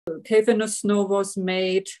Cave in the Snow was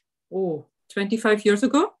made, 25 years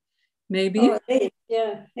ago, maybe. Oh,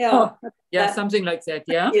 yeah, yeah. Oh, yeah, something like that,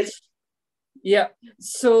 yeah. Yes. Yeah.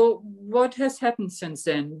 So what has happened since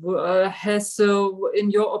then?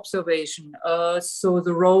 In your observation, so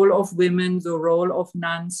the role of women, the role of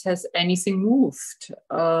nuns, has anything moved?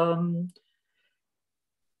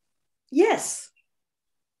 Yes.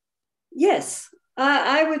 Yes.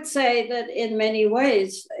 I would say that in many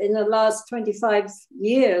ways, in the last 25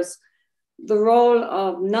 years, the role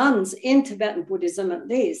of nuns in Tibetan Buddhism, at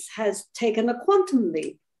least, has taken a quantum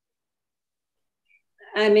leap.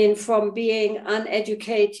 I mean, from being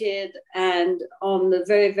uneducated and on the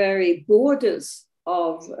very, very borders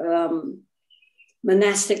of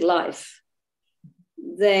monastic life,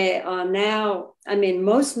 they are now, I mean,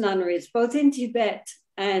 most nunneries, both in Tibet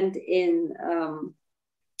and in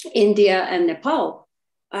India and Nepal,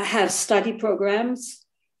 have study programs.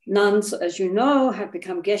 Nuns, as you know, have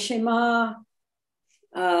become Geshe-ma,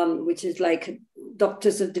 which is like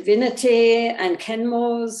doctors of divinity, and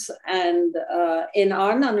Kenmos. And in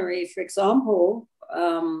our nunnery, for example,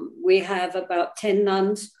 we have about 10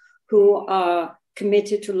 nuns who are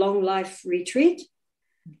committed to long life retreat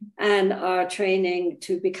and are training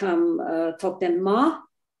to become Tokden Ma.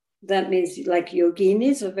 That means like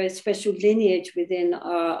yoginis, a very special lineage within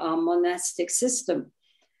our monastic system.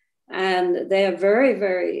 And they are very,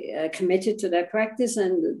 very committed to their practice,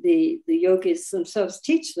 and the yogis themselves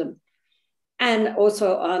teach them. And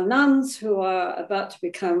also our nuns who are about to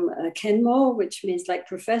become Kenmo, which means like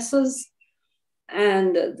professors.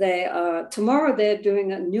 And they are, tomorrow they're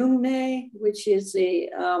doing a Nyungne, which is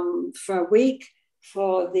for a week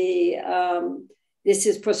for this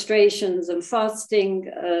is prostrations and fasting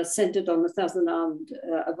centered on the thousand-armed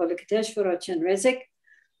Avalokiteshvara Chenrezig.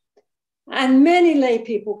 And many lay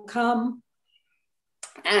people come,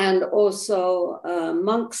 and also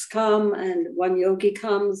monks come, and one yogi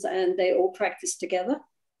comes, and they all practice together.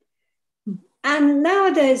 And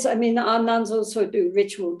nowadays, I mean, our nuns also do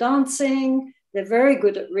ritual dancing. They're very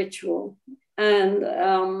good at ritual. And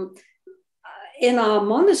in our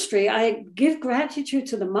monastery, I give gratitude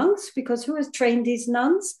to the monks, because who has trained these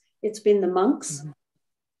nuns? It's been the monks. Mm-hmm.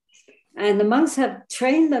 And the monks have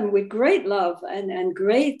trained them with great love and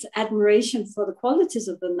great admiration for the qualities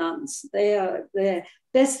of the nuns. They are their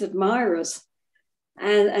best admirers.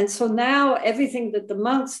 And so now everything that the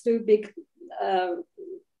monks do, big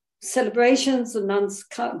celebrations, the nuns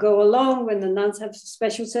go along. When the nuns have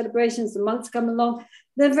special celebrations, the monks come along.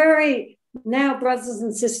 They're very now brothers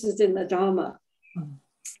and sisters in the Dharma. Mm-hmm.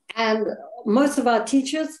 And most of our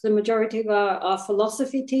teachers, the majority of our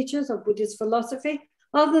philosophy teachers of Buddhist philosophy,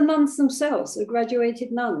 are the nuns themselves, the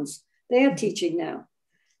graduated nuns. They are teaching now,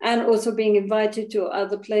 and also being invited to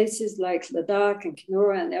other places like Ladakh and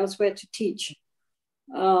Kinora and elsewhere to teach.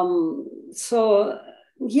 So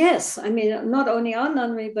yes, I mean, not only our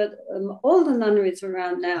nunnery, but all the nunneries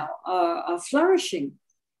around now are flourishing.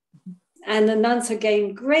 And the nuns have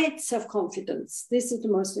gained great self-confidence. This is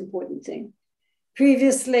the most important thing.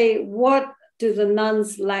 Previously, what do the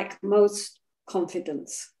nuns lack most?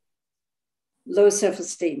 Confidence. Low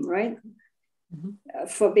self-esteem, right? Mm-hmm.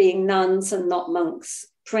 For being nuns and not monks,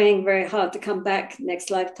 praying very hard to come back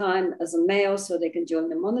next lifetime as a male so they can join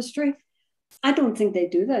the monastery. I don't think they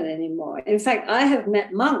do that anymore. In fact, I have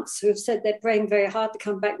met monks who have said they're praying very hard to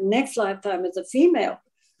come back next lifetime as a female,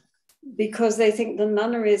 because they think the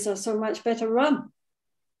nunneries are so much better run.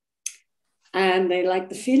 And they like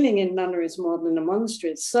the feeling in nunneries more than the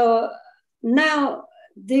monasteries. So now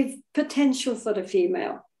the potential for the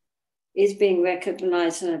female is being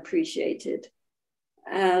recognized and appreciated.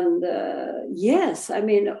 And yes, I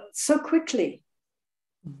mean, so quickly.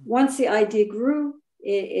 Once the idea grew,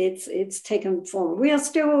 it's taken form. We are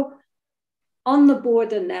still on the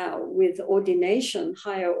border now with ordination,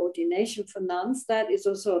 higher ordination for nuns. That is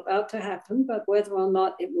also about to happen, but whether or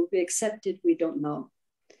not it will be accepted, we don't know.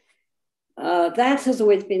 That has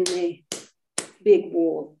always been the big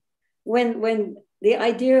wall. When the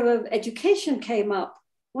idea of education came up,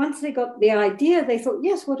 once they got the idea, they thought,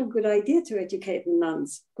 yes, what a good idea to educate the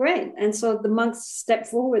nuns. Great. And so the monks stepped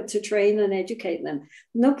forward to train and educate them.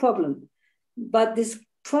 No problem. But this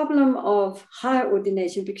problem of higher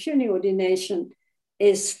ordination, bhikshuni ordination,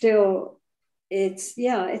 is still, it's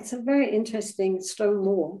a very interesting stone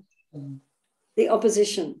wall. Mm. The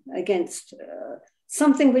opposition against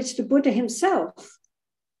something which the Buddha himself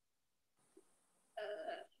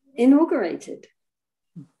inaugurated.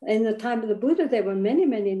 In the time of the Buddha, there were many,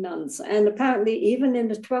 many nuns. And apparently, even in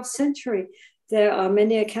the 12th century, there are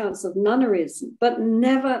many accounts of nunneries, but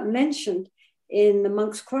never mentioned in the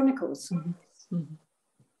monks' chronicles. Mm-hmm. Mm-hmm.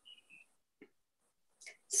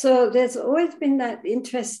 So there's always been that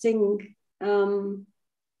interesting,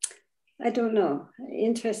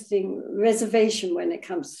 interesting reservation when it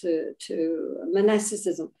comes to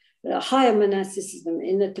monasticism, higher monasticism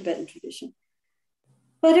in the Tibetan tradition.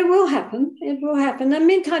 But it will happen. It will happen. In the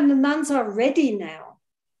meantime, the nuns are ready now.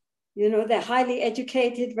 You know, they're highly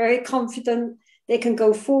educated, very confident. They can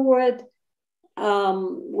go forward.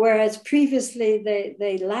 Whereas previously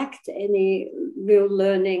they lacked any real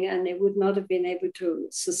learning and they would not have been able to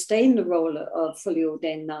sustain the role of fully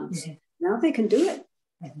ordained nuns. Mm-hmm. Now they can do it.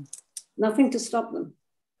 Mm-hmm. Nothing to stop them.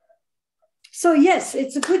 So yes,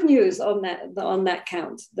 it's a good news on that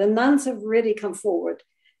count. The nuns have really come forward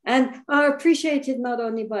and are appreciated not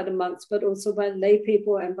only by the monks, but also by lay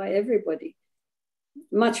people and by everybody.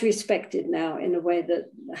 Much respected now in a way that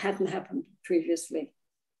hadn't happened previously.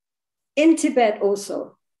 In Tibet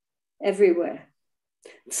also, everywhere.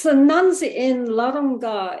 So nuns in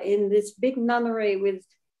Laronga, in this big nunnery with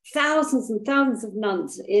thousands and thousands of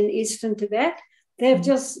nuns in Eastern Tibet, they've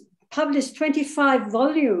just published 25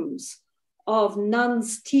 volumes of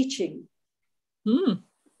nuns teaching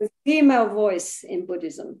with female voice in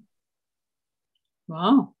Buddhism.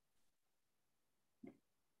 Wow.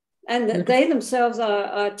 And they themselves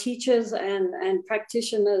are teachers and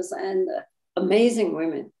practitioners and amazing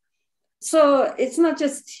women. So it's not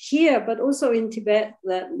just here, but also in Tibet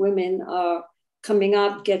that women are coming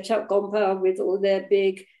up, Gechak Gompa, with all their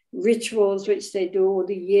big rituals, which they do all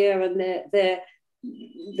the year, and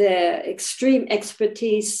their extreme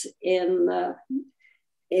expertise in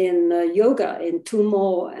yoga, in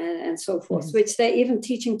Tumo and so forth, which they're even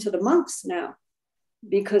teaching to the monks now,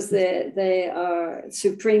 because they are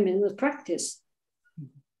supreme in the practice.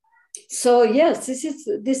 So yes, this is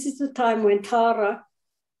the time when Tara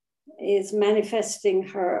is manifesting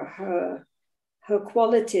her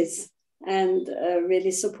qualities and really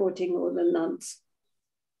supporting all the nuns.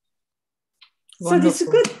 Wonderful. So this is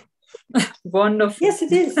good. Wonderful. Yes,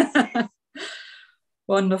 it is.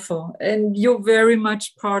 Wonderful. And you're very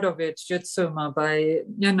much part of it, Jetsunma, by,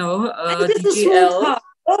 just a small part.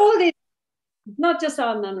 All the, not just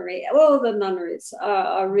our nunnery, all the nunneries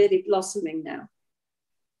are really blossoming now.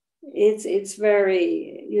 It's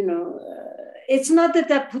very, it's not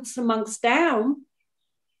that puts the monks down.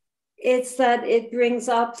 It's that it brings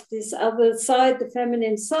up this other side, the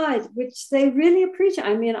feminine side, which they really appreciate.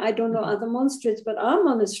 I mean, I don't know other monasteries, but our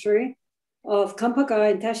monastery of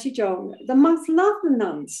Kampaga and Tashijong, the monks love the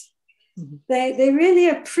nuns. Mm-hmm. They really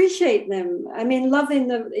appreciate them. I mean, love in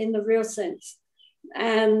the real sense,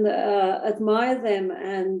 and admire them,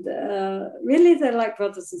 and really they're like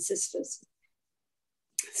brothers and sisters.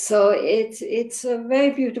 So it's a very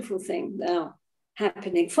beautiful thing now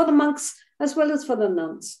happening for the monks as well as for the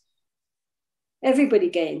nuns. Everybody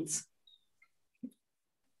gains.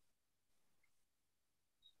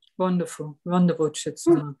 Wonderful, wonderful,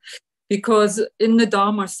 Jetsunma. Because in the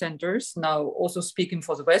Dharma centers, now also speaking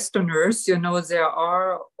for the Westerners, there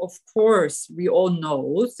are, of course, we all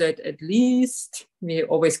know that at least, we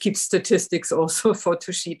always keep statistics also for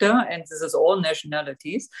Tushita, and this is all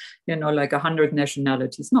nationalities, like 100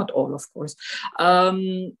 nationalities, not all, of course,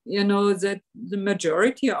 that the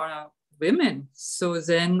majority are women. So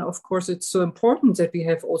then, of course, it's so important that we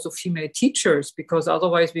have also female teachers, because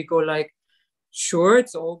otherwise we go like, sure,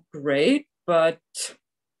 it's all great, but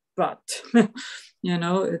it's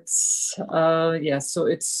so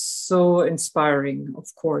it's so inspiring,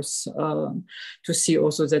 of course, to see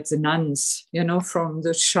also that the nuns, from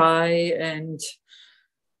the shy and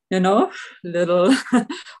little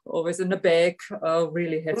always in the back,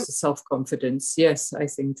 really have the self-confidence. Yes, I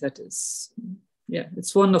think that is,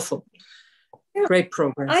 it's wonderful. Yeah. Great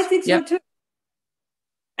progress. I think so too.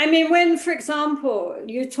 I mean, when, for example,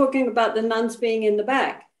 you're talking about the nuns being in the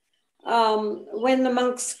back, when the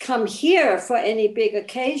monks come here for any big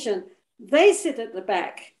occasion, they sit at the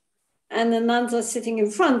back and the nuns are sitting in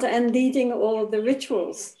front and leading all the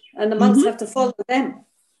rituals, and the monks have to follow them.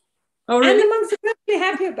 Oh, really? And the monks are really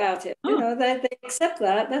happy about it. They accept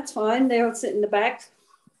that. That's fine. They all sit in the back.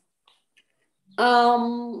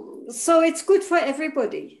 So it's good for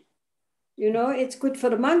everybody. It's good for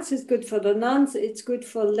the monks, it's good for the nuns, it's good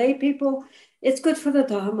for lay people, it's good for the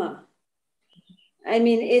Dharma. I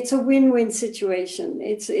mean, it's a win-win situation.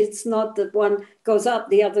 It's not that one goes up,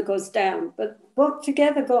 the other goes down, but both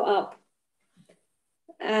together go up.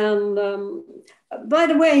 And by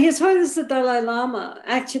the way, His Holiness the Dalai Lama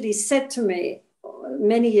actually said to me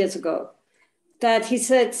many years ago that he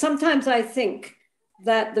said, sometimes I think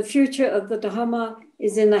that the future of the Dharma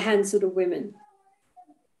is in the hands of the women.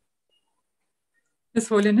 His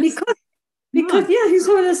Holiness? Because His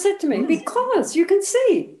Holiness said to me, because you can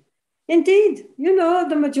see, Indeed, you know,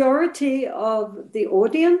 the majority of the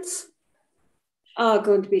audience are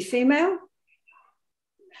going to be female.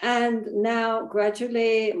 And now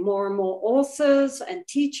gradually more and more authors and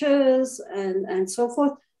teachers and so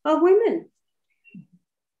forth are women.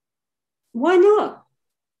 Why not?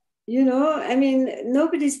 You know, I mean,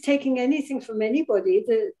 nobody's taking anything from anybody.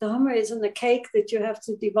 The Dharma isn't a cake that you have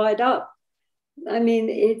to divide up. I mean,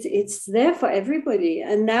 it's there for everybody.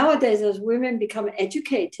 And nowadays, as women become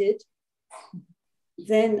educated,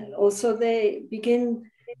 then also they begin,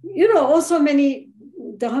 you know, also many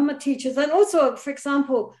Dharma teachers, and also, for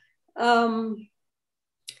example, Pandita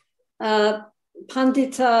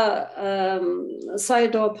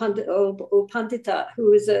Sayadaw Pandita,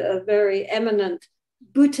 who is a very eminent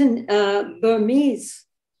Burmese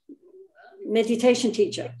meditation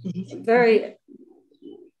teacher, very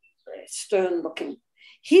stern looking.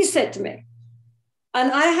 He said to me,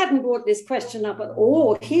 and I hadn't brought this question up at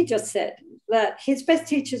all, he just said that his best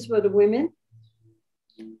teachers were the women,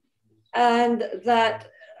 and that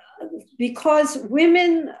because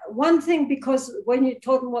women, one thing, because when you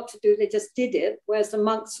told them what to do, they just did it, whereas the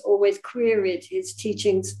monks always queried his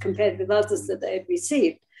teachings compared with others that they had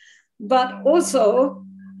received. But also,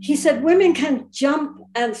 he said women can jump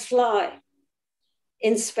and fly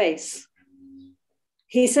in space.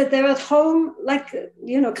 He said they're at home like,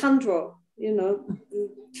 you know, Kandro, you know,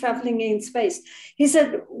 traveling in space. He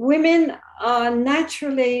said women are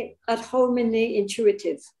naturally at home in the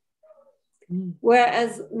intuitive,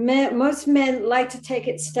 whereas most men like to take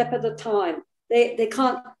it step at a time. They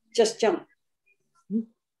can't just jump.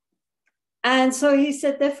 And so he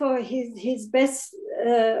said, therefore, his best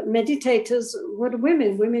meditators were the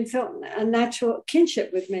women. Women felt a natural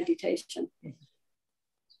kinship with meditation.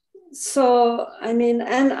 So, I mean,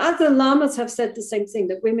 and other lamas have said the same thing,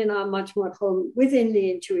 that women are much more at home within the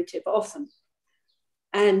intuitive often.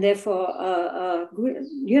 And therefore,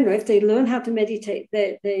 you know, if they learn how to meditate,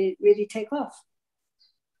 they really take off.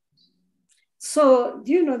 So,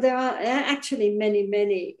 you know, there are actually many,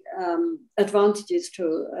 many advantages to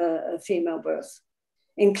a female birth,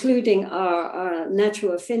 including our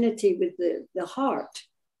natural affinity with the heart.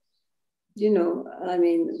 You know, I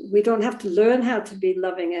mean, we don't have to learn how to be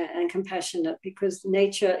loving and compassionate, because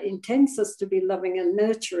nature intends us to be loving and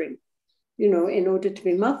nurturing, you know, in order to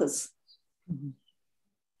be mothers.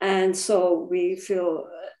 And so we feel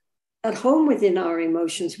at home within our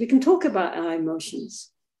emotions. We can talk about our emotions,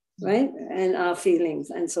 right? And our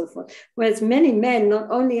feelings and so forth. Whereas many men, not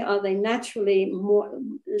only are they naturally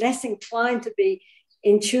less inclined to be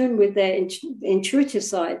in tune with their intuitive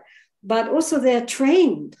side, but also they're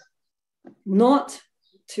trained not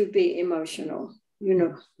to be emotional. You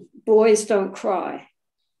know, boys don't cry.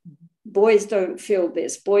 Boys don't feel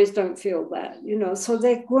this. Boys don't feel that, you know. So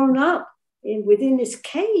they've grown up within this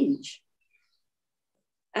cage.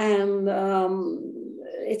 And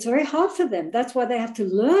it's very hard for them. That's why they have to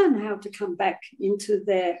learn how to come back into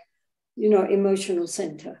their, you know, emotional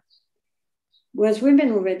center. Whereas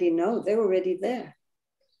women already know, they're already there.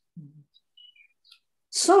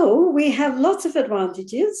 So we have lots of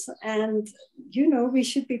advantages, and, you know, we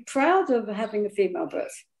should be proud of having a female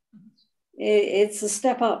birth. It's a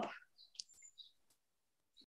step up